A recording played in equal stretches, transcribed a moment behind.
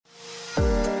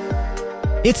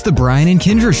It's the Brian and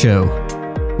Kendra Show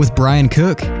with Brian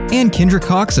Cook and Kendra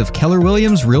Cox of Keller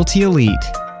Williams Realty Elite.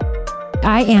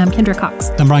 I am Kendra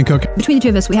Cox. I'm Brian Cook. Between the two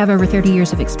of us, we have over 30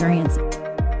 years of experience.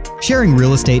 Sharing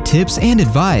real estate tips and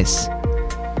advice.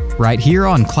 Right here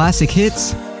on Classic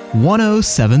Hits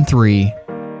 1073.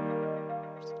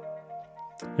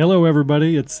 Hello,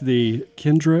 everybody. It's the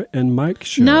Kendra and Mike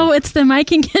Show. No, it's the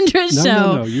Mike and Kendra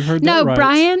Show. No, you heard that right. No,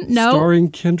 Brian, no. Starring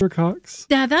Kendra Cox.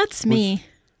 Yeah, that's me.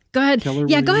 Go ahead. Keller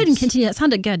Yeah, go ahead and Williams. continue. That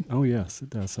sounded good. Oh, yes, it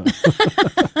does.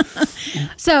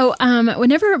 So,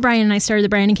 whenever Brian and I started the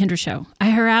Brian and Kendra Show, I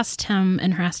harassed him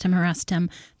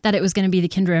that it was going to be the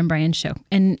Kendra and Brian Show.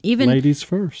 And even Ladies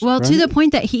first. well, right? to the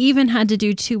point that he even had to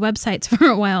do two websites for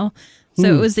a while.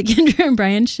 So it was the Kendra and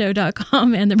Brian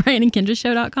Show.com and the Brian and Kendra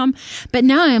Show.com. But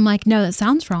now I'm like, no, that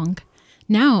sounds wrong.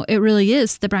 Now it really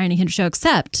is the Brian and Kendra Show,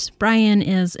 except Brian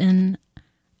is in,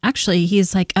 actually,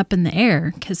 he's like up in the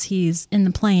air because he's in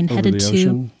the plane Over headed the to,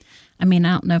 ocean? I mean,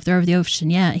 I don't know if they're over the ocean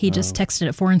yet. He just texted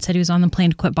at 4 and said he was on the plane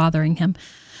to quit bothering him.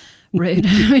 Rude.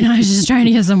 I mean, I was just trying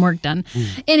to get some work done.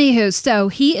 Anywho, so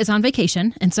he is on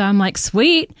vacation. And so I'm like,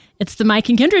 sweet, it's the Mike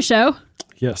and Kendra Show.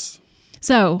 Yes.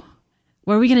 So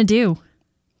what are we going to do?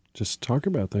 Just talk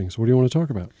about things. What do you want to talk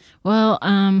about? Well,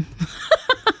 I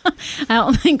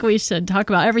don't think we should talk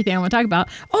about everything I want to talk about.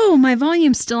 Oh, my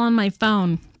volume's still on my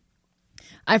phone.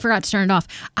 I forgot to turn it off.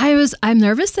 I'm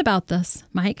nervous about this,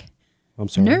 Mike. I'm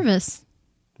sorry. Nervous.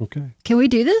 Okay. Can we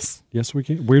do this? Yes, we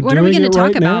can. What are we going to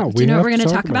talk about? Do you know what we're going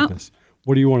to talk about? This.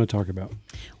 What do you want to talk about?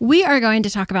 We are going to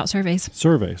talk about surveys.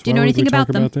 Surveys. Do you know anything about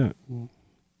them? About that?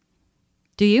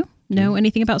 Do you know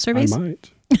anything about surveys? I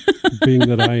might. Being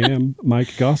that I am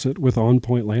Mike Gossett with On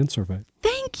Point Land Survey.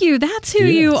 Thank you. That's who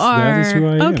you are. That is who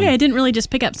I am. Okay, I didn't really just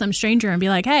pick up some stranger and be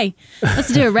like, hey,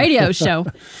 let's do a radio show.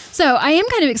 So I am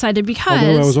kind of excited because...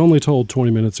 Although I was only told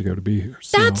 20 minutes ago to be here.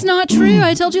 So. That's not true.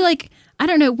 I told you, I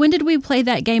don't know, when did we play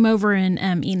that game over in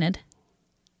Enid?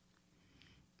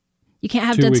 You can't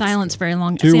have dead silence very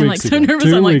long. I sound so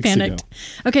nervous, I'm panicked.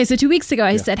 Okay, so 2 weeks ago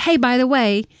I said, hey, by the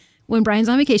way, when Brian's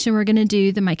on vacation, we're going to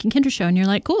do the Mike and Kendra Show. And you're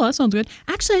like, cool, that sounds good.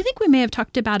 Actually, I think we may have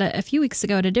talked about it a few weeks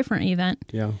ago at a different event.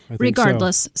 Yeah, I think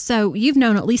regardless. So you've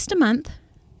known at least a month.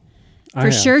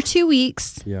 For sure 2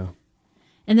 weeks. Yeah.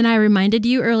 And then I reminded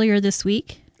you earlier this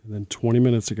week. And then 20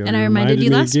 minutes ago. And I reminded you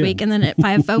last week. And then at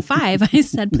 5:05, I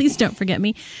said, please don't forget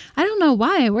me. I don't know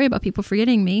why I worry about people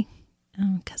forgetting me.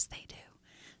 Oh, because they do.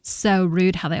 So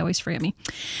rude how they always forget me.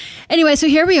 Anyway, so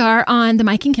here we are on the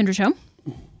Mike and Kendra Show.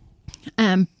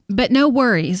 But no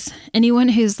worries. Anyone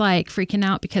who's like freaking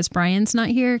out because Brian's not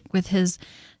here with his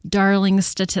darling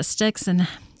statistics, and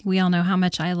we all know how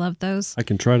much I love those. I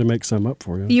can try to make some up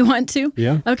for you. You want to?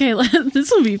 Yeah. Okay,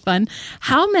 this will be fun.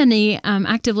 How many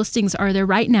active listings are there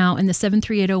right now in the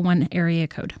 73801 area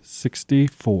code?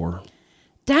 64.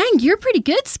 Dang, you're pretty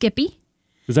good, Skippy.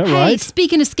 Is that hey, right?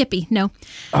 Speaking of Skippy, no.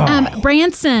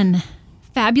 Branson,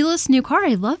 fabulous new car.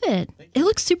 I love it. It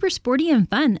looks super sporty and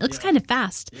fun. It looks kind of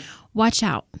fast. Watch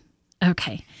out.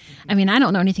 Okay. I mean, I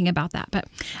don't know anything about that, but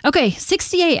okay.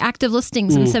 68 active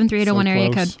listings in the 73801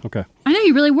 area code. Okay. I know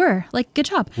you really were. Good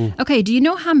job. Okay. Do you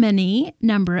know how many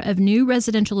number of new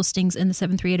residential listings in the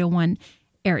 73801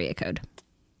 area code?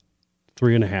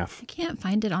 3.5. I can't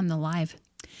find it on the live.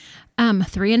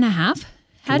 3.5.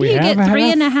 How do we you get have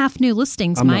 3.5 new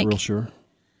listings, I'm Mike? not real sure.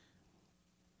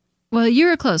 Well, you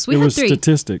were close. We it had was 3.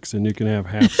 Statistics, and you can have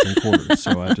halves and quarters,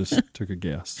 so I just took a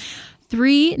guess.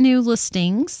 3 new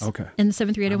listings in the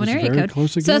 73801 I was area very code.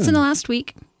 close So that's in again. the last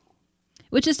week,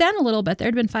 which is down a little bit. There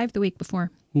had been 5 the week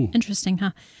before. Interesting,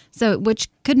 huh? So, which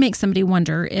could make somebody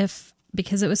wonder if,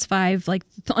 because it was 5 like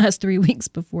the last 3 weeks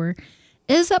before,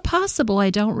 is that possible? I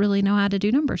don't really know how to do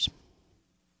numbers.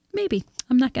 Maybe.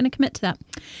 I'm not going to commit to that.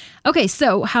 Okay,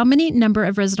 so how many number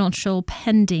of residential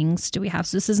pendings do we have?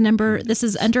 So this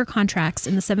is under contracts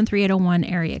in the 73801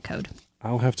 area code.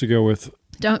 I'll have to go with...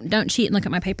 Don't cheat and look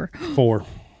at my paper. 4.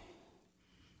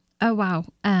 Oh, wow.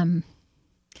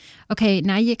 Okay,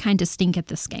 now you kind of stink at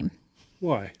this game.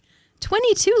 Why?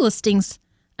 22 listings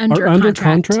under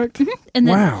contract? Mm-hmm. And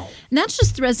then, wow. And that's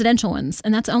just the residential ones,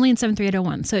 and that's only in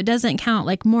 73801. So it doesn't count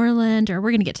like Moreland, or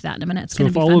we're going to get to that in a minute. It's so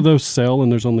if all of those sell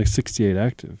and there's only 68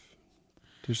 active,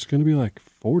 there's going to be like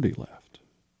 40 left.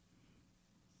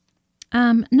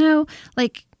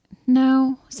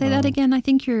 No. Say that again. I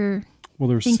think you're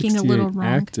thinking a little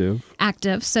wrong.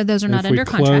 Active. So those are not under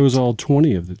contract. If we close all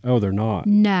 20 of the... Oh, they're not.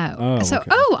 No. Oh, so,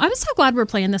 okay. I'm so glad we're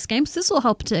playing this game. So this will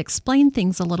help to explain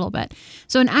things a little bit.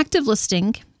 So an active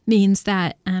listing means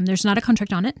that there's not a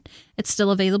contract on it. It's still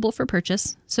available for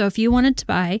purchase. So if you wanted to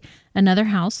buy another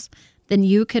house then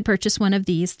you could purchase one of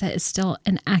these that is still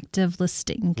an active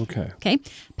listing. Okay.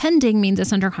 Pending means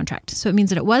it's under contract. So it means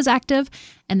that it was active,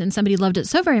 and then somebody loved it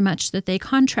so very much that they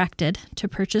contracted to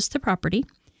purchase the property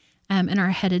and are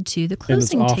headed to the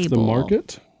closing and it's table. off the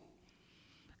market?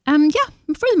 Yeah,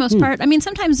 for the most part. I mean,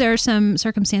 sometimes there are some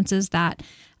circumstances that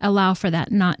allow for that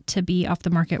not to be off the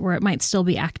market where it might still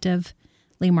be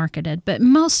actively marketed. But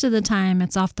most of the time,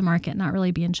 it's off the market, not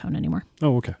really being shown anymore.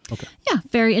 Oh, okay. Yeah,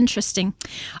 very interesting.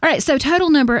 All right, so total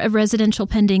number of residential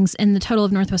pendings in the total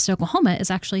of Northwest Oklahoma is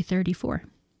actually 34.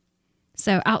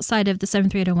 So outside of the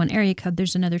 73801 area code,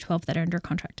 there's another 12 that are under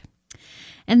contract.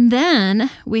 And then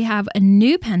we have a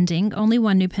new pending, only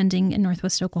one new pending in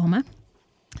Northwest Oklahoma.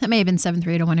 That may have been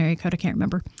 73801 area code. I can't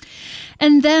remember.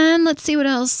 And then let's see what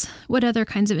else. What other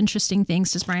kinds of interesting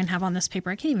things does Brian have on this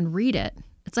paper? I can't even read it.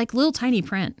 It's like little tiny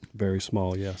print. Very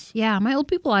small, yes. Yeah, my old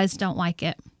people eyes don't like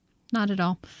it. Not at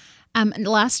all.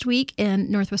 Last week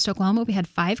in Northwest Oklahoma, we had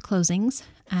 5 closings,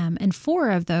 and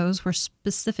 4 of those were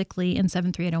specifically in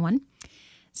 73801.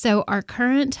 So our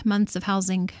current months of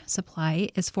housing supply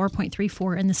is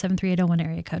 4.34 in the 73801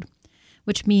 area code,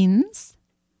 which means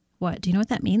what? Do you know what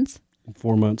that means? In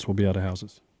 4 months, we'll be out of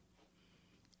houses.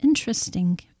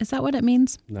 Interesting. Is that what it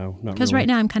means? No, not really. Because right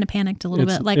now I'm kind of panicked a little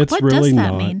bit. Like, it's what really does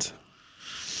that not. mean?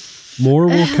 More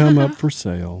will come up for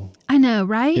sale. I know,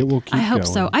 right? It will keep I hope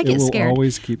going. so. I get scared. It will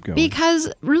always keep going.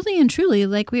 Because really and truly,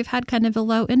 like, we've had kind of a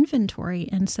low inventory,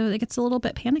 and so it gets a little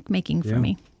bit panic-making for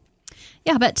me.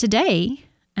 Yeah, but today,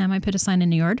 I put a sign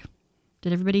in the yard.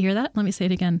 Did everybody hear that? Let me say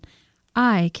it again.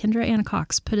 I, Kendra Ann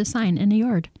Cox, put a sign in the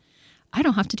yard. I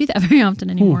don't have to do that very often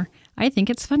anymore. I think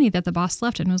it's funny that the boss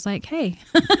left and was like, hey.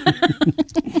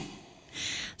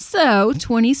 So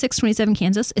 2627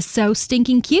 Kansas is so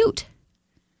stinking cute.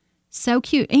 So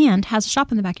cute, and has a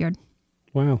shop in the backyard.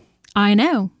 Wow. I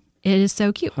know. It is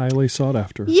so cute. Highly sought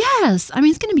after. Yes. I mean,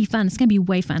 it's going to be fun. It's going to be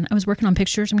way fun. I was working on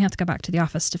pictures. I'm going to have to go back to the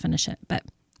office to finish it, but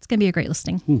it's going to be a great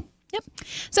listing. Yep.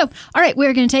 So, all right,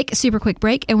 we're going to take a super quick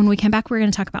break, and when we come back, we're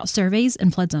going to talk about surveys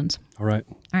and flood zones. All right.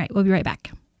 All right, we'll be right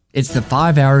back. It's the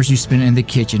 5 hours you spend in the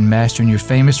kitchen mastering your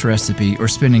famous recipe or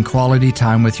spending quality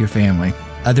time with your family.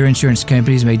 Other insurance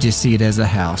companies may just see it as a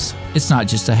house. It's not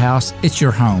just a house, it's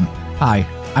your home. Hi,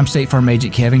 I'm State Farm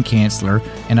Agent Kevin Kanzler,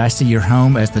 and I see your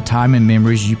home as the time and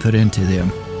memories you put into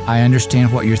them. I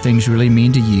understand what your things really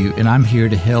mean to you, and I'm here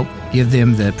to help give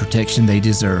them the protection they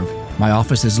deserve. My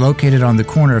office is located on the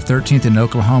corner of 13th and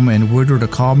Oklahoma and Woodward, or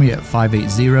call me at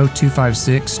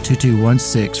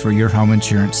 580-256-2216 for your home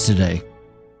insurance today.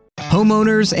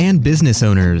 Homeowners and business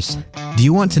owners, do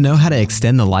you want to know how to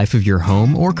extend the life of your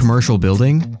home or commercial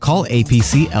building? Call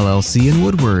APC LLC in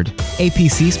Woodward.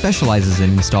 APC specializes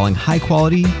in installing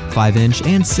high-quality 5-inch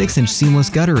and 6-inch seamless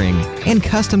guttering and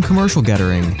custom commercial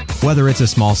guttering. Whether it's a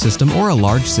small system or a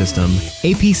large system,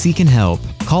 APC can help.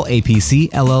 Call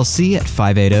APC LLC at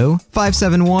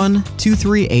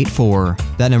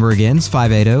 580-571-2384. That number again is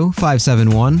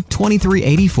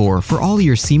 580-571-2384 for all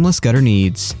your seamless gutter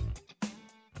needs.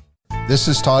 This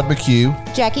is Todd McHugh,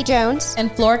 Jackie Jones,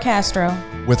 and Flor Castro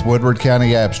with Woodward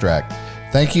County Abstract.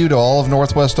 Thank you to all of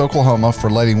Northwest Oklahoma for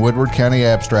letting Woodward County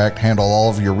Abstract handle all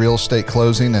of your real estate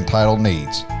closing and title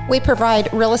needs. We provide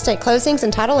real estate closings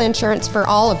and title insurance for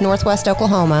all of Northwest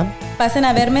Oklahoma. Pasen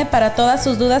a verme para todas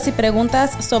sus dudas y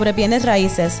preguntas sobre bienes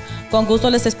raíces. Con gusto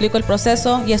les explico el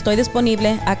proceso y estoy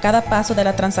disponible a cada paso de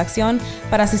la transacción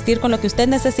para asistir con lo que usted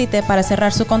necesite para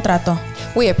cerrar su contrato.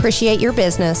 We appreciate your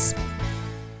business.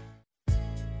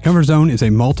 Comfort Zone is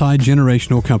a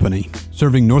multi-generational company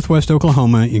serving Northwest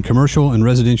Oklahoma in commercial and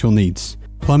residential needs.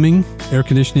 Plumbing, air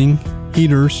conditioning,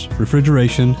 heaters,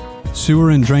 refrigeration, sewer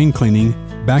and drain cleaning,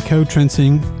 backhoe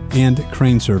trencing, and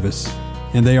crane service.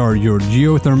 And they are your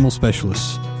geothermal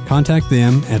specialists. Contact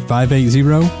them at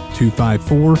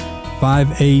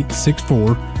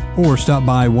 580-254-5864 or stop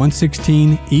by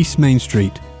 116 East Main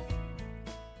Street.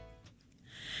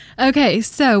 Okay,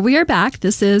 so we are back.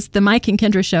 This is the Mike and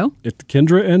Kendra Show. It's the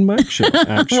Kendra and Mike Show,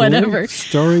 actually. Whatever.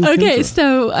 Starring Okay, Kendra.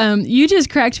 so you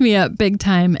just cracked me up big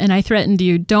time, and I threatened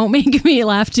you, don't make me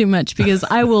laugh too much because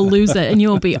I will lose it and you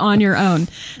will be on your own.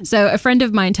 So a friend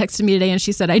of mine texted me today and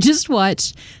she said, I just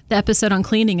watched the episode on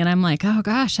cleaning, and I'm like, oh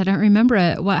gosh, I don't remember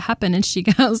it. What happened? And she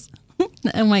goes,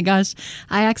 oh my gosh,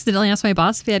 I accidentally asked my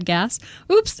boss if he had gas.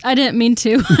 Oops, I didn't mean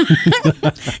to.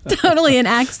 Totally an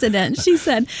accident. She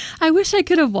said, I wish I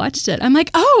could have watched it. I'm like,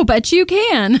 oh, but you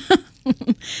can.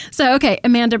 So, okay,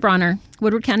 Amanda Bronner,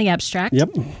 Woodward County Abstract. Yep.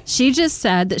 She just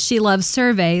said that she loves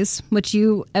surveys, which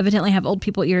you evidently have old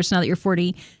people ears now that you're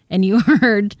 40, and you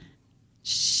heard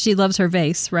she loves her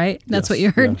vase, right? That's what you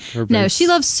heard? Yeah, her No, vase. she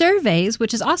loves surveys,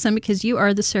 which is awesome because you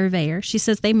are the surveyor. She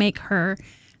says they make her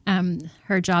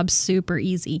her job's super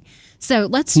easy. So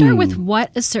let's start with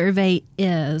what a survey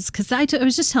is, because I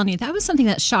was just telling you that was something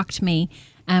that shocked me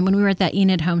when we were at that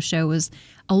Enid Home Show. Was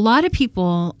a lot of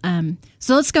people.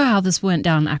 So let's go how this went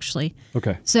down actually.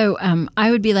 Okay. So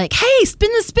I would be like, "Hey, spin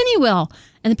the spinny wheel,"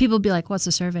 and the people would be like, "What's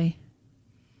a survey?"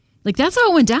 Like that's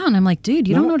how it went down. I'm like, "Dude,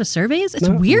 you don't know what a survey is? It's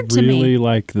weird to me." Really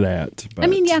like that. I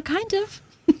mean, yeah, kind of.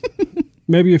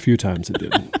 Maybe a few times it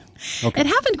did. Okay. It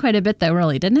happened quite a bit though,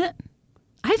 really, didn't it?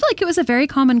 I feel like it was a very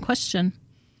common question.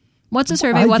 What's a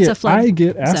survey? What's a flood I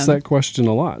get asked zone? that question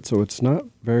a lot, so it's not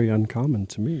very uncommon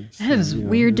to me. So, That is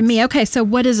weird to me. Okay, so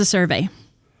what is a survey?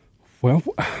 Well,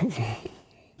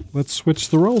 let's switch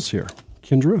the roles here.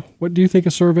 Kendra, what do you think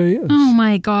a survey is? Oh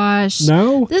my gosh.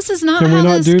 No? This is not Can we how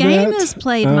not this do game that? is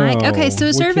played, Mike. Okay, so a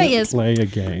we survey can't is... play a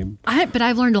game. But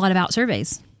I've learned a lot about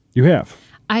surveys. You have.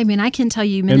 I mean, I can tell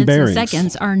you minutes and bearings.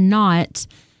 seconds are not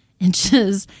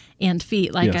inches and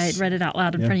feet, like Yes. I read it out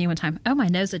loud in front of you one time. Oh, my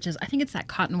nose itches. I think it's that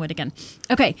cottonwood again.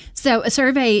 Okay, so a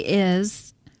survey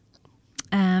is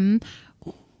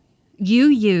you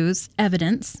use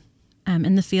evidence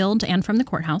in the field and from the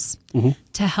courthouse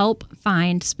to help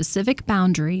find specific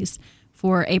boundaries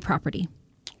for a property.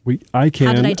 I can,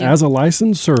 How did I do? as a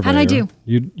licensed surveyor. How'd I do?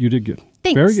 You did good.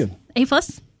 Thanks. Very good. A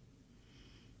plus?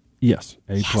 Yes.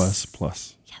 A++. Yes,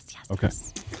 Okay.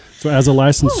 yes. So as a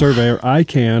licensed surveyor, I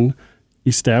can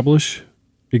establish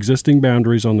existing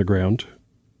boundaries on the ground,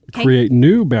 Okay. create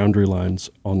new boundary lines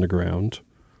on the ground,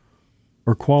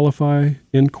 or qualify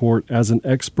in court as an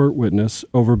expert witness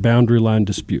over boundary line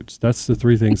disputes. That's the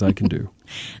three things I can do.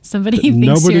 Somebody that thinks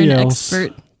nobody you're an else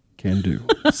expert. can do.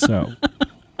 So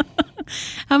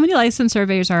How many licensed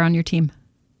surveyors are on your team?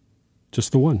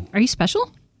 just the one, Are you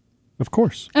special? of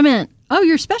course. I meant, oh,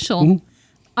 you're special. Mm-hmm.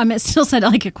 I mean, it still said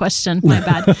like a question. My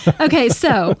bad. Okay,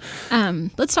 so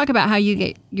let's talk about how you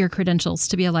get your credentials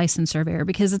to be a licensed surveyor,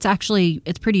 because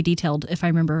it's pretty detailed, if I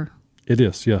remember. It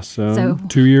is, yes. So-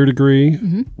 2-year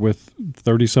degree with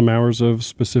 30-some hours of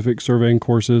specific surveying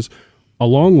courses,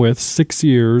 along with 6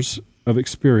 years of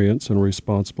experience in a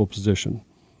responsible position.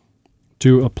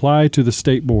 To apply to the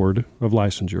State Board of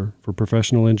Licensure for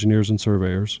professional engineers and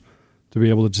surveyors to be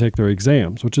able to take their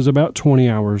exams, which is about 20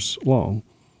 hours long.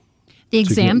 The get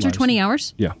exams are 20 licensed.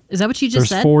 hours? Yeah. Is that what you just There's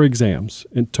said? 4 exams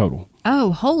in total.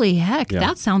 Oh, holy heck. Yeah.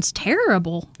 That sounds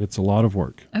terrible. It's a lot of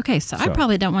work. Okay, so I So.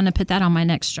 probably don't want to put that on my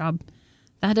next job.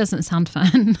 That doesn't sound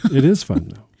fun. It is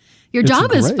fun, though. Your It's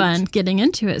job is great. fun. Getting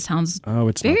into it sounds Oh,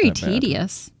 it's not very that bad.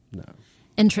 tedious. No.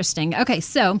 Interesting. Okay,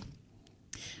 so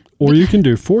Or you can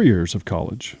do 4 years of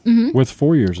college with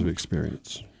 4 years of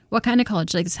experience. what kind of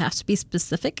college? Like, does it have to be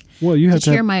specific? Well, you have Did to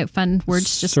you hear have my fun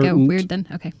words just go certain weird then?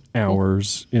 Okay. Cool.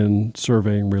 hours in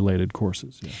surveying related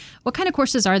courses. Yeah. What kind of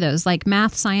courses are those? Like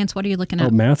math, science? What are you looking Oh,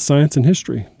 at? math, science, and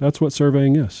history. That's what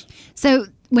surveying is. So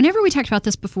whenever we talked about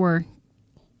this before,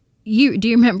 do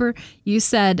you remember you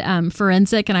said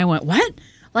forensic, and I went, what?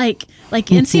 Like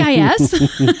NCIS?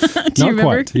 Do you Not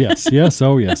remember? quite. Yes.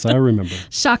 Oh, yes. I remember.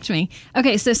 Shocked me.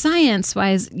 Okay, so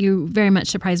science-wise, you very much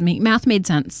surprised me. Math made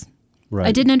sense. Right.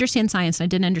 I didn't understand science. I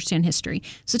didn't understand history.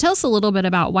 So tell us a little bit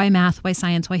about why math, why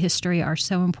science, why history are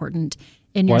so important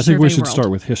in your Well, I think survey we should world. start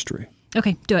with history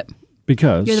Okay, do it.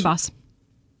 because You're the boss.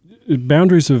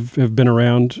 boundaries have been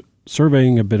around.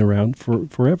 Surveying have been around for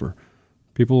forever.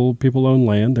 People own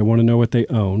land. They want to know what they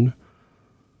own.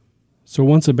 So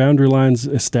once a boundary line's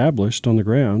established on the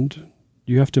ground,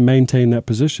 you have to maintain that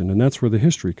position, and that's where the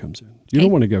history comes in. You Okay.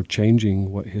 don't want to go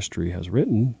changing what history has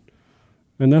written,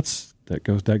 and that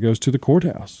goes to the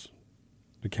courthouse.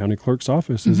 The county clerk's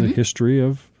office is a history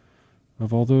of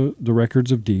all the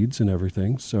records of deeds and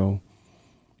everything. So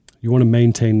you want to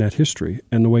maintain that history,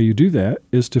 and the way you do that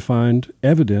is to find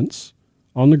evidence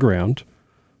on the ground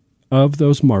of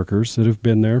those markers that have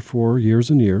been there for years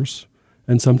and years.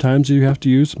 And sometimes you have to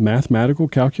use mathematical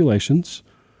calculations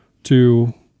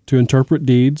to interpret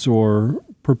deeds or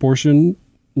proportion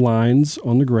lines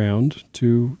on the ground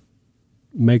to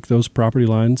make those property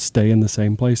lines stay in the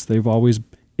same place they've always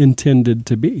intended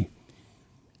to be.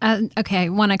 Okay,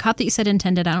 one, I caught that you said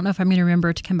intended. I don't know if I'm going to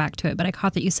remember to come back to it, but I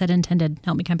caught that you said intended.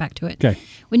 Help me come back to it. Okay.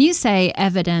 When you say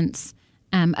evidence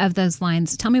of those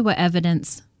lines, tell me what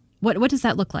evidence, what does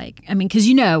that look like? I mean, because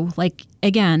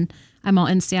again, I'm all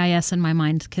NCIS in my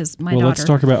mind because my daughter. Let's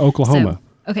talk about Oklahoma.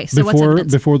 So what's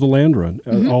evidence? Before the land run,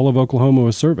 all of Oklahoma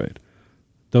was surveyed.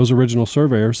 Those original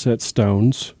surveyors set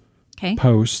stones, Okay.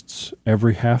 posts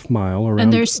every half mile around.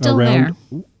 And they're still there.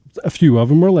 A few of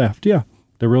them are left. Yeah,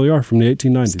 they really are from the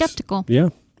 1890s. Skeptical. Yeah,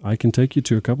 I can take you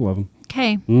to a couple of them.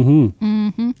 Okay.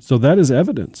 So that is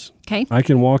evidence. Okay. I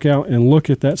can walk out and look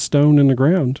at that stone in the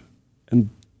ground, and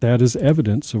that is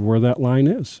evidence of where that line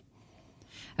is.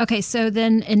 Okay, so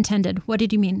then intended. What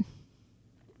did you mean?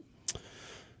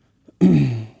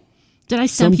 Did I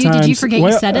stump you? Did you forget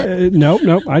you said it?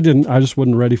 Nope, I didn't. I just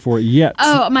wasn't ready for it yet.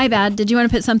 Oh, my bad. Did you want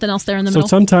to put something else there in the middle? So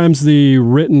sometimes the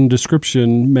written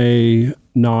description may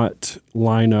not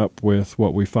line up with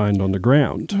what we find on the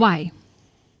ground. Why?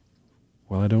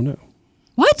 Well, I don't know.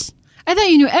 What? I thought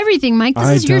you knew everything, Mike.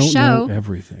 This is your show. I don't know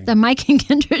everything. The Mike and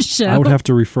Kendra show. I would have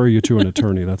to refer you to an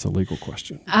attorney. That's a legal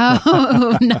question.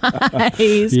 Oh,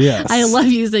 nice. Yes. I love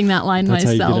using that line That's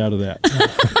myself. how you get out of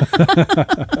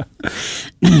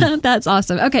that. That's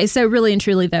awesome. Okay, so really and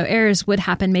truly, though, errors would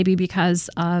happen maybe because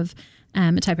of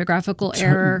a typographical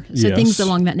error, so Yes. things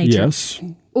along that nature. Yes.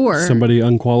 Or Somebody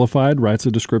unqualified writes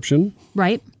a description.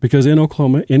 right? Because in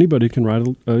Oklahoma, anybody can write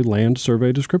a land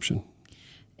survey description.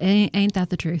 Ain't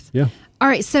that the truth? Yeah. All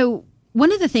right, so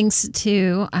one of the things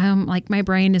too, like my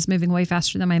brain is moving way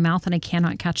faster than my mouth, and I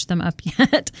cannot catch them up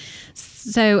yet.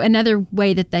 So another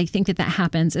way that they think that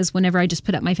happens is whenever I just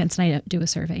put up my fence and I do a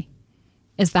survey.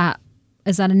 Is that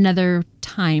another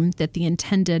time that the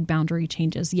intended boundary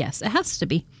changes? Yes, it has to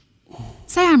be.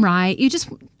 Say I'm right. You just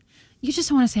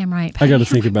don't want to say I'm right. I got to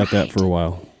think about that for a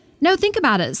while. No, think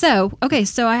about it. So, okay,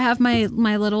 so I have my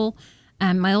little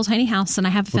tiny house, and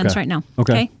I have a fence right now.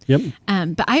 Okay. Yep.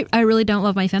 But I really don't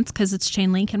love my fence because it's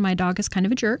chain link, and my dog is kind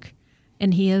of a jerk,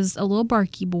 and he is a little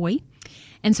barky boy.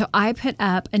 And so I put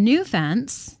up a new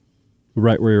fence.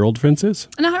 Right where your old fence is?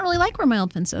 And I don't really like where my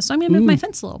old fence is, so I'm going to move my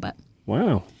fence a little bit.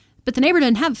 Wow. But the neighbor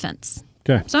didn't have a fence.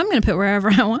 Okay. So I'm going to put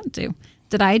wherever I want to.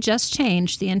 Did I just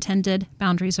change the intended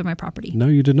boundaries of my property? No,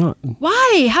 you did not.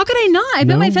 Why? How could I not? I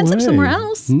put my fence up somewhere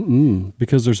else.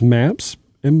 Because there's maps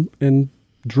and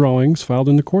drawings filed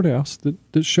in the courtust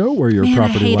that show where your property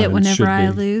lines should be. I hate it whenever I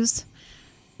lose.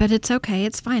 But it's okay.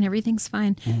 It's fine. Everything's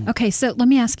fine. Okay, so let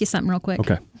me ask you something real quick.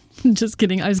 Okay. Just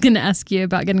kidding. I was going to ask you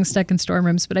about getting stuck in storm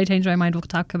rooms, but I changed my mind. We'll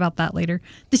talk about that later.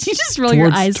 Did you just roll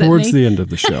your eyes at me? Towards the end of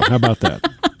the show. How about that?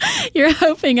 You're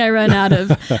hoping I run out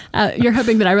of. You're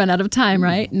hoping that I run out of time,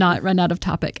 right? Not run out of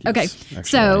topic. Yes, okay, actually,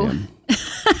 so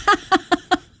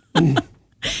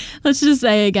let's just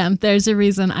say again, there's a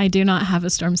reason I do not have a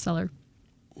storm cellar.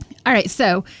 All right,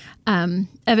 so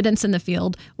evidence in the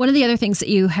field. One of the other things that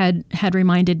you had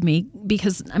reminded me,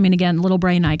 because I mean, again, little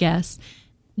brain, I guess,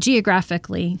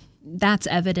 geographically, that's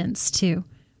evidence too,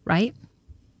 right?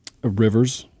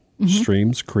 Rivers,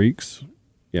 streams, creeks,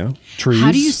 trees.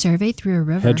 How do you survey through a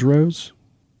river? Hedgerows.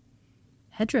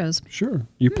 Hedgerows. Sure.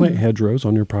 You plant hedgerows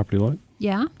on your property line.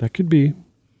 Yeah. That could be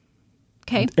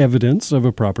Okay. evidence of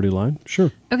a property line.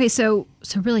 Sure. Okay, so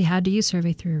really, how do you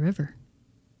survey through a river?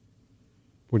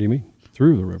 What do you mean?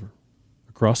 Through the river?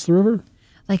 Across the river?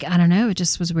 Like, I don't know. It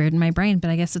just was weird in my brain, but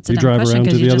I guess it's a You dumb drive question around to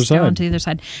because you the other just go side. on to the other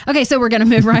side. Okay, so we're going to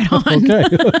move right on.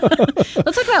 Okay.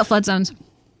 Let's talk about flood zones.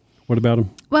 What about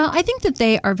them? Well, I think that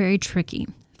they are very tricky.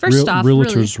 First off,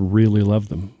 realtors really love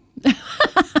them.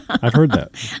 I've heard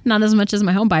that. not as much as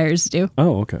my home buyers do.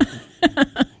 Oh, okay.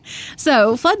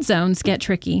 So flood zones get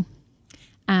tricky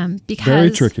because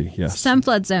Very tricky, yes. Some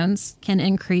flood zones can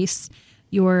increase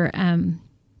your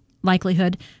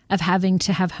likelihood of having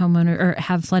to have homeowner or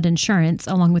have flood insurance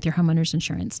along with your homeowner's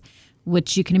insurance,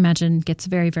 which you can imagine gets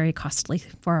very, very costly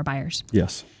for our buyers.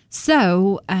 Yes.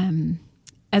 So,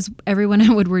 as everyone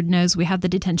in Woodward knows, we have the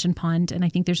detention pond, and I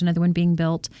think there's another one being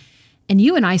built. And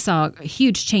you and I saw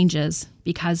huge changes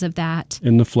because of that.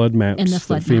 In the flood maps In the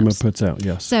flood that FEMA maps. puts out,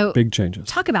 yes. So big changes.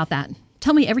 Talk about that.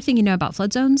 Tell me everything you know about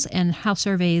flood zones and how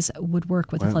surveys would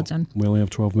work with a flood zone. We only have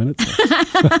 12 minutes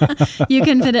left. You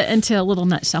can fit it into a little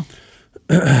nutshell.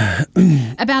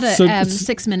 About a So-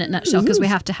 6-minute nutshell, because we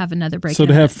have to have another break. So in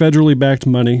to a have minute. federally backed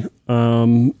money,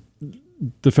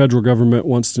 the federal government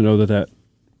wants to know that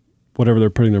whatever they're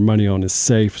putting their money on is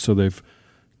safe. So they've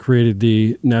created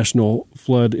the National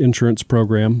Flood Insurance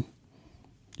Program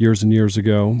years and years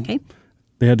ago. Okay.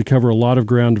 They had to cover a lot of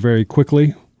ground very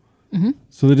quickly.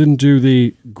 So they didn't do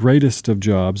the greatest of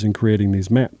jobs in creating these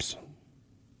maps.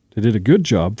 They did a good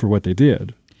job for what they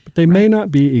did, but they may not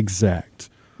be exact.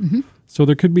 So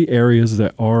there could be areas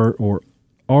that are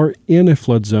in a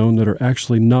flood zone that are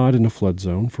actually not in a flood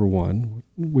zone, for one.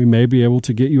 We may be able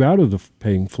to get you out of the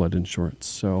paying flood insurance.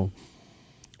 So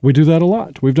we do that a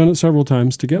lot. We've done it several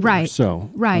times together. Right. So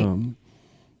Right.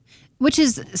 Which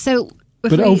is so.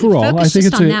 If but we overall, I focus think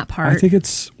just it's on that part.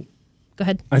 Go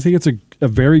ahead. I think it's a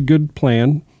very good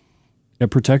plan.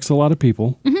 It protects a lot of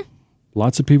people.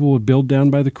 Lots of people would build down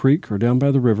by the creek or down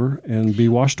by the river and be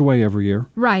washed away every year.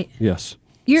 Right. Yes.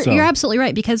 You're absolutely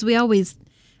right, because we always.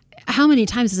 How many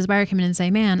times does a buyer come in and say,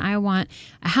 "Man, I want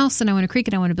a house and I want a creek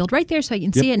and I want to build right there so I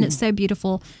can see it and it's so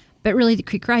beautiful." But really, the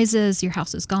creek rises, your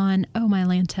house is gone. Oh, my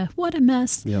Lanta, what a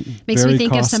mess. Yep. Makes Very me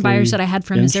think of some buyers costly that I had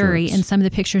from Missouri insurance. and some of the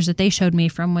pictures that they showed me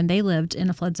from when they lived in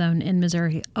a flood zone in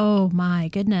Missouri. Oh, my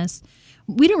goodness.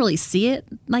 We don't really see it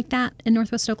like that in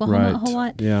Northwest Oklahoma a whole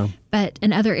lot. Yeah. But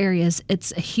in other areas,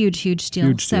 it's a huge, huge deal.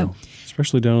 Huge deal.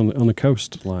 Especially down on the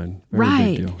coastline. Very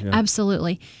right. big deal. Yeah.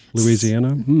 Absolutely.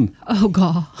 Louisiana. Oh,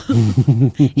 God.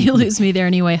 You lose me there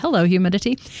anyway. Hello,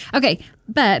 humidity. Okay.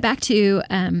 But back to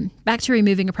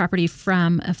removing a property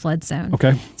from a flood zone.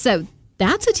 Okay. So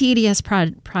that's a tedious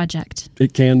project.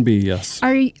 It can be, yes.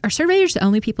 Are surveyors the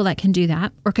only people that can do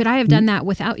that? Or could I have done that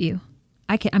without you?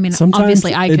 Sometimes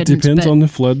obviously I couldn't. It depends but on the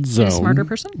flood zone. a smarter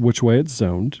person? Which way it's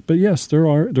zoned. But yes,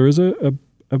 there is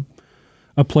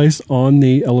a place on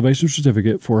the elevation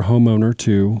certificate for a homeowner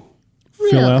to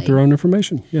fill out their own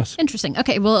information. Yes. Interesting.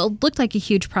 Okay. Well, it looked like a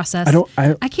huge process.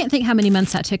 I can't think how many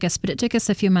months that took us, but it took us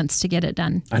a few months to get it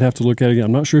done. I'd have to look at it again.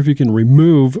 I'm not sure if you can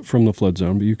remove from the flood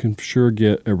zone, but you can sure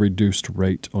get a reduced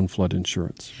rate on flood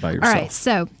insurance by yourself. All right.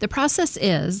 So the process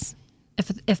is,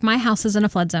 if my house is in a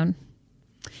flood zone,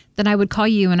 then I would call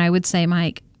you and I would say,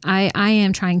 Mike, I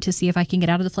am trying to see if I can get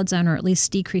out of the flood zone or at least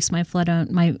decrease my flood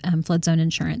zone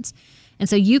insurance. And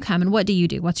so you come, and what do you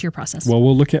do? What's your process? Well,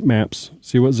 we'll look at maps,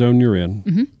 see what zone you're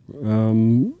in,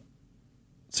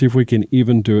 see if we can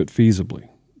even do it feasibly.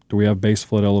 Do we have base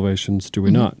flood elevations? Do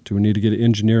we not? Do we need to get an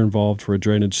engineer involved for a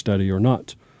drainage study or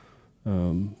not?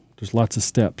 There's lots of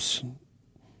steps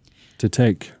to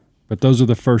take, but those are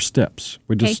the first steps.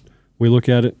 We look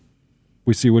at it,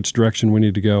 we see which direction we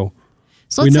need to go.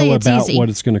 So we let's know say it's about easy. what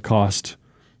it's going to cost.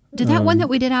 Did that one that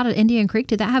we did out at Indian Creek,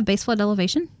 did that have base flood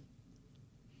elevation?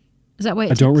 Is that why it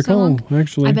took I don't so recall, long?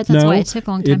 actually. I bet that's why it took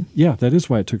a long time. Yeah, that is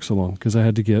why it took so long, because I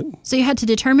had to get... So you had to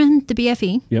determine the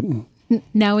BFE. Yep.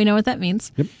 Now we know what that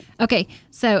means. Yep. Okay,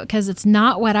 so because it's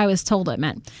not what I was told it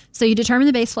meant. So you determine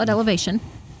the base flood elevation.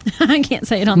 I can't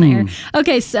say it on the air.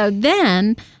 Okay, so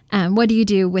then what do you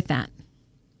do with that?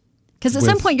 Because at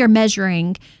some point you're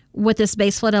measuring what this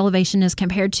base flood elevation is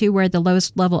compared to where the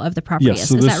lowest level of the property is.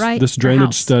 So Is that right? This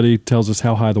drainage study tells us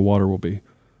how high the water will be.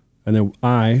 And then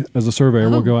I, as a surveyor,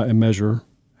 will go out and measure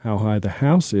how high the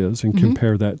house is and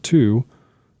compare that to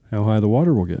how high the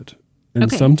water will get. And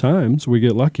sometimes we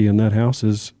get lucky and that house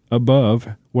is above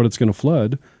what it's going to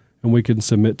flood, and we can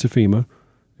submit to FEMA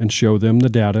and show them the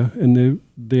data and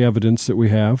the evidence that we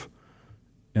have,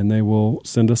 and they will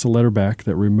send us a letter back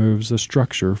that removes a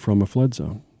structure from a flood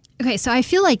zone. Okay, so I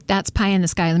feel like that's pie in the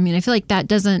sky. I mean, I feel like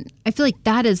that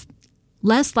is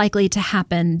less likely to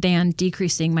happen than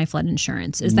decreasing my flood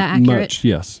insurance. Is that accurate? Much,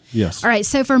 yes. All right,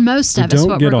 so for most of us,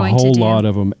 what we're going to do... don't get a whole lot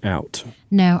of them out.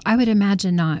 No, I would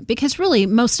imagine not. Because really,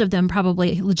 most of them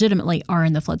probably legitimately are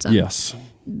in the flood zone. Yes.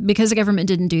 Because the government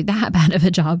didn't do that bad of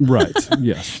a job. Right,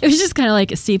 yes. It was just kind of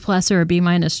like a C+ or a B-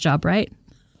 job, right?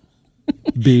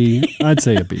 B, I'd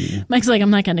say a B. Mike's like, I'm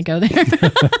not going to go there.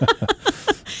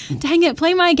 Dang it,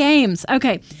 play my games.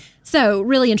 Okay. So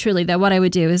really and truly, though, what I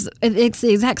would do is it's the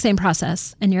exact same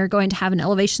process. And you're going to have an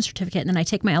elevation certificate. And then I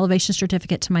take my elevation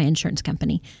certificate to my insurance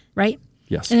company, right?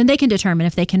 Yes. And then they can determine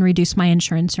if they can reduce my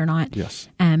insurance or not. Yes.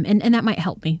 And that might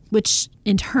help me, which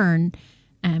in turn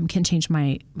can change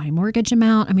my mortgage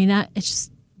amount. I mean, it's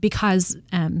just because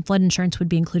flood insurance would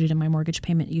be included in my mortgage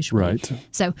payment usually. Right.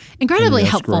 So incredibly And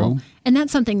helpful. And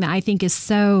that's something that I think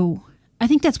is I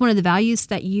think that's one of the values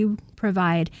that you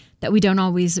provide that we don't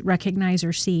always recognize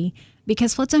or see,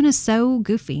 because flood zone is so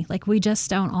goofy. Like, we just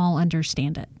don't all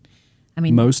understand it. I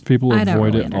mean, most people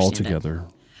avoid really it altogether.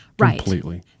 Right.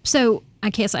 Completely. So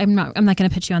I guess I'm not going to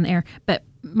put you on the air, but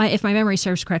if my memory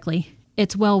serves correctly,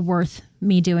 it's well worth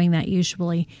me doing that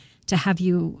usually to have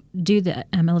you do the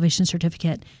elevation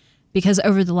certificate, because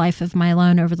over the life of my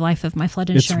loan, over the life of my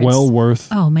flood insurance, it's well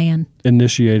worth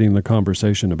initiating the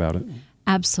conversation about it.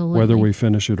 Absolutely. Whether we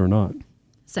finish it or not.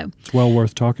 So it's well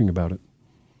worth talking about it.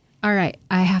 All right.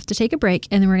 I have to take a break,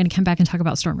 and then we're going to come back and talk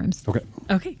about storm rooms.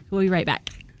 Okay. We'll be right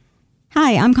back.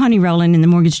 Hi, I'm Connie Rowland in the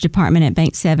mortgage department at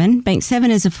Bank 7. Bank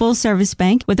 7 is a full-service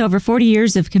bank with over 40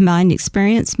 years of combined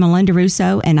experience. Melinda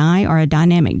Russo and I are a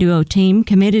dynamic duo team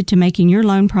committed to making your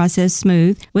loan process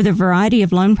smooth. With a variety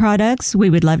of loan products, we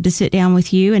would love to sit down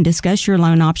with you and discuss your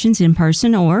loan options in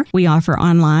person, or we offer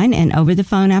online and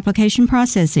over-the-phone application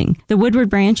processing. The Woodward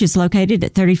branch is located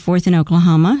at 34th in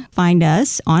Oklahoma. Find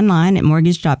us online at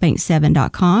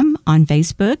mortgage.bank7.com, on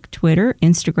Facebook, Twitter,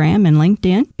 Instagram, and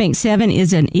LinkedIn. Bank 7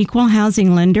 is an equal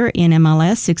housing lender,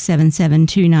 NMLS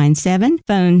 677297,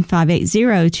 phone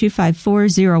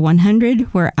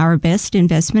 580-254-0100, where our best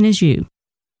investment is you.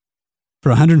 For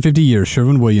 150 years,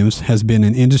 Sherwin-Williams has been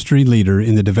an industry leader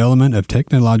in the development of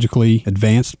technologically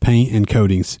advanced paint and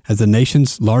coatings. As the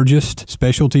nation's largest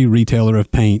specialty retailer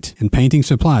of paint and painting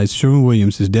supplies,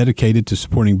 Sherwin-Williams is dedicated to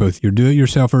supporting both your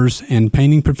do-it-yourselfers and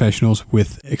painting professionals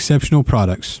with exceptional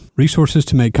products, resources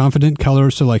to make confident color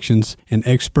selections, and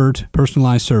expert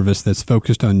personalized service that's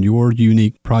focused on your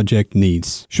unique project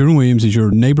needs. Sherwin-Williams is your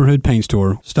neighborhood paint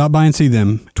store. Stop by and see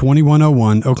them,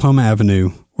 2101 Oklahoma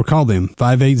Avenue, or call them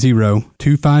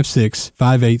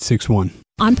 580-256-5861.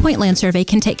 OnPoint Land Survey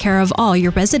can take care of all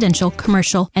your residential,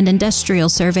 commercial, and industrial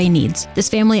survey needs. This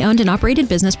family-owned and operated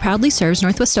business proudly serves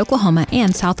Northwest Oklahoma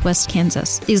and Southwest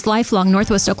Kansas. These lifelong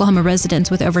Northwest Oklahoma residents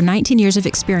with over 19 years of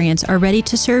experience are ready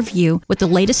to serve you with the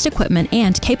latest equipment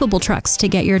and capable trucks to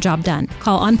get your job done.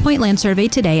 Call OnPoint Land Survey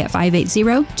today at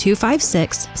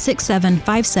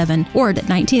 580-256-6757 or at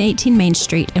 1918 Main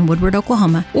Street in Woodward,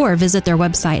 Oklahoma, or visit their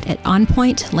website at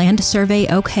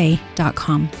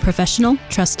onpointlandsurveyok.com. Professional,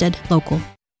 trusted, local.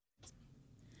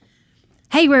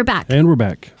 Hey, we're back. And we're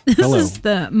back. Hello. This is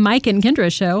the Mike and Kendra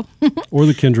show. Or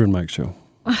the Kendra and Mike show.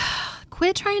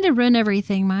 Quit trying to ruin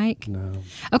everything, Mike. No.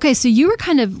 Okay, so you were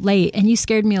kind of late and you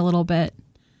scared me a little bit.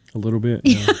 A little bit,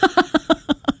 yeah.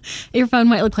 Your phone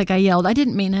might look like I yelled. I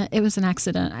didn't mean it. It was an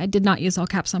accident. I did not use all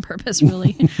caps on purpose,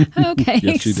 really. Okay.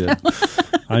 Yes, you did.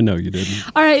 I know you didn't.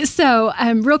 All right. So,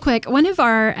 real quick, one of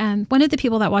the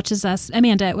people that watches us,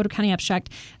 Amanda at Woodward County Abstract,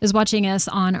 is watching us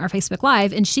on our Facebook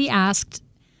Live, and she asked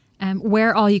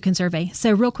where all you can survey.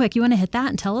 So, real quick, you want to hit that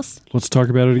and tell us? Let's talk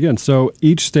about it again. So,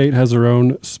 each state has their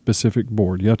own specific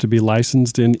board. You have to be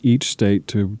licensed in each state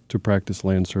to practice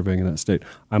land surveying in that state.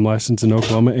 I'm licensed in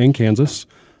Oklahoma and Kansas.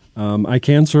 I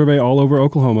can survey all over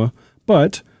Oklahoma,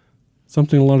 but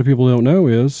something a lot of people don't know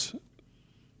is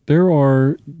there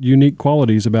are unique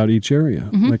qualities about each area.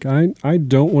 Mm-hmm. Like I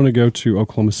don't want to go to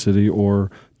Oklahoma City or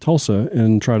Tulsa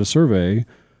and try to survey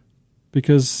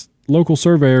because local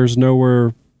surveyors know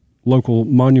where local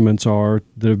monuments are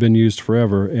that have been used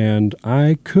forever, and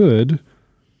I could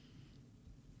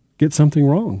get something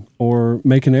wrong or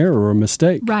make an error or a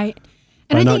mistake. Right.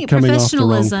 And I think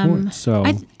professionalism, so.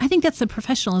 I think that's the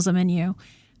professionalism in you.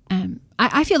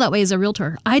 I feel that way as a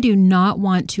realtor. I do not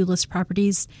want to list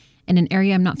properties in an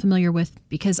area I'm not familiar with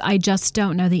because I just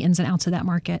don't know the ins and outs of that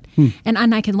market.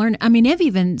 And I can learn. I mean, I've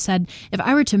even said if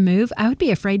I were to move, I would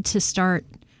be afraid to start.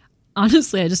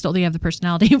 Honestly, I just don't think I have the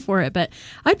personality for it, but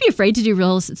I'd be afraid to do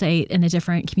real estate in a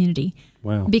different community.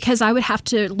 Wow. Because I would have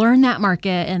to learn that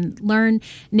market and learn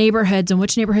neighborhoods and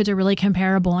which neighborhoods are really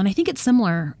comparable. And I think it's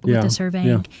similar with the surveying.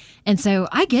 Yeah. And so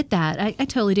I get that. I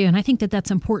totally do. And I think that that's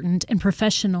important and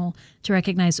professional to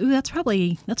recognize, ooh, that's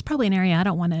probably an area I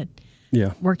don't want to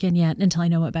work in yet until I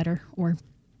know it better or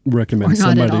recommend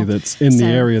somebody that's in the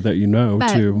area that you know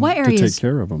to take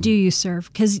care of them. Do you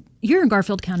serve? Because you're in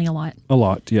Garfield County a lot. A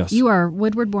lot, yes. You are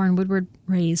Woodward born, Woodward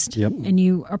raised. Yep. And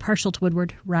you are partial to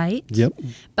Woodward, right? Yep.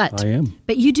 But I am.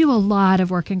 But you do a lot of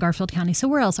work in Garfield County. So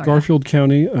where else are Garfield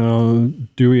County,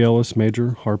 Dewey, Ellis,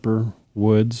 Major, Harper,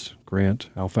 Woods, Grant,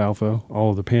 Alfalfa,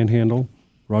 all of the Panhandle,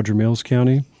 Roger Mills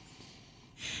County.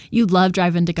 You love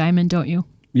driving to Guyman, don't you?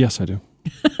 Yes, I do.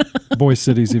 Boise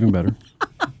City's even better.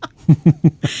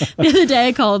 The other day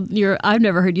I called I've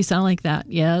never heard you sound like that.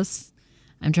 Yes,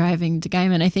 I'm driving to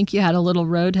Guyman. I think you had a little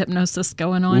road hypnosis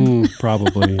going on.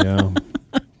 Probably, yeah.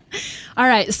 All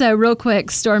right, so real quick,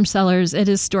 storm cellars. It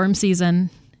is storm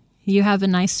season. You have a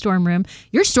nice storm room.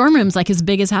 Your storm room's like as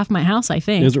big as half my house, I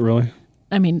think. Is it really?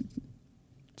 I mean,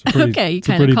 okay, you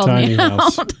kind of called me out.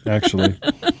 House, actually.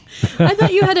 I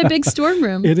thought you had a big storm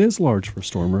room. It is large for a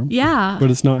storm room. Yeah.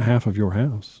 But it's not half of your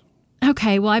house.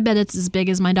 Okay, well, I bet it's as big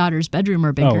as my daughter's bedroom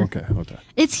or bigger. Oh, okay.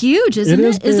 It's huge, isn't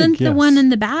it? Big, isn't the yes. one in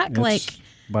the back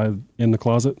in the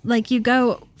closet? Like you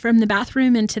go from the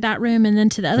bathroom into that room and then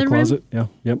to the other closet? room?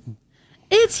 Yeah, yep.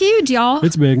 It's huge, y'all.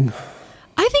 It's big.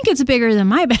 I think it's bigger than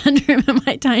my bedroom in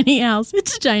my tiny house.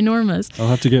 It's ginormous. I'll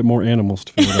have to get more animals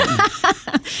to fill it up.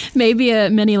 Maybe a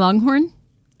mini longhorn?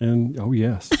 And, oh,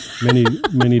 yes.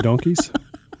 Many donkeys.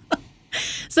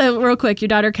 So real quick, your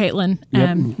daughter Caitlin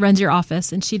runs your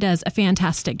office, and she does a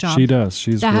fantastic job. She does.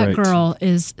 She's that great. Girl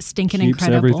is stinking Keeps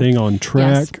incredible. Keeps everything on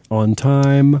track, on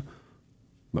time,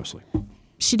 mostly.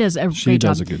 She does a great job. She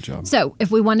does a good job. So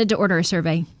if we wanted to order a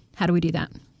survey, how do we do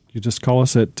that? You just call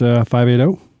us at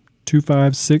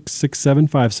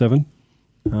 580-256-6757.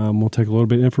 We'll take a little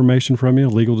bit of information from you, a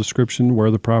legal description,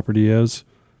 where the property is,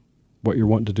 what you're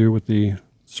wanting to do with the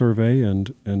survey,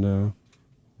 and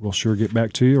we'll sure get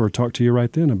back to you or talk to you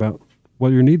right then about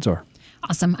what your needs are.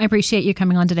 Awesome. I appreciate you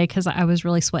coming on today because I was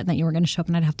really sweating that you were going to show up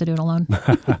and I'd have to do it alone.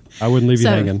 I wouldn't leave you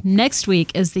hanging. Next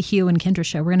week is the Hugh and Kendra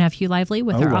show. We're going to have Hugh Lively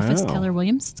with our office, Keller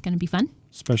Williams. It's going to be fun.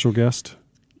 Special guest?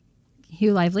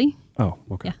 Hugh Lively. Oh,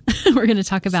 okay. Yeah. We're going to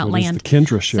talk about land. It's the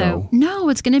Kendra show. So, no,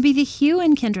 it's going to be the Hugh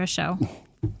and Kendra show.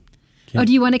 Oh,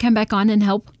 do you want to come back on and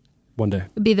help? One day.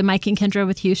 Be the Mike and Kendra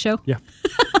with Hugh show? Yeah.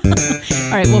 All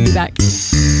right, we'll be back.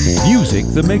 Music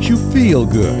that makes you feel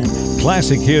good.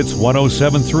 Classic Hits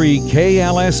 107.3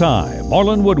 KLSI,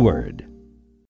 Marlin Woodward.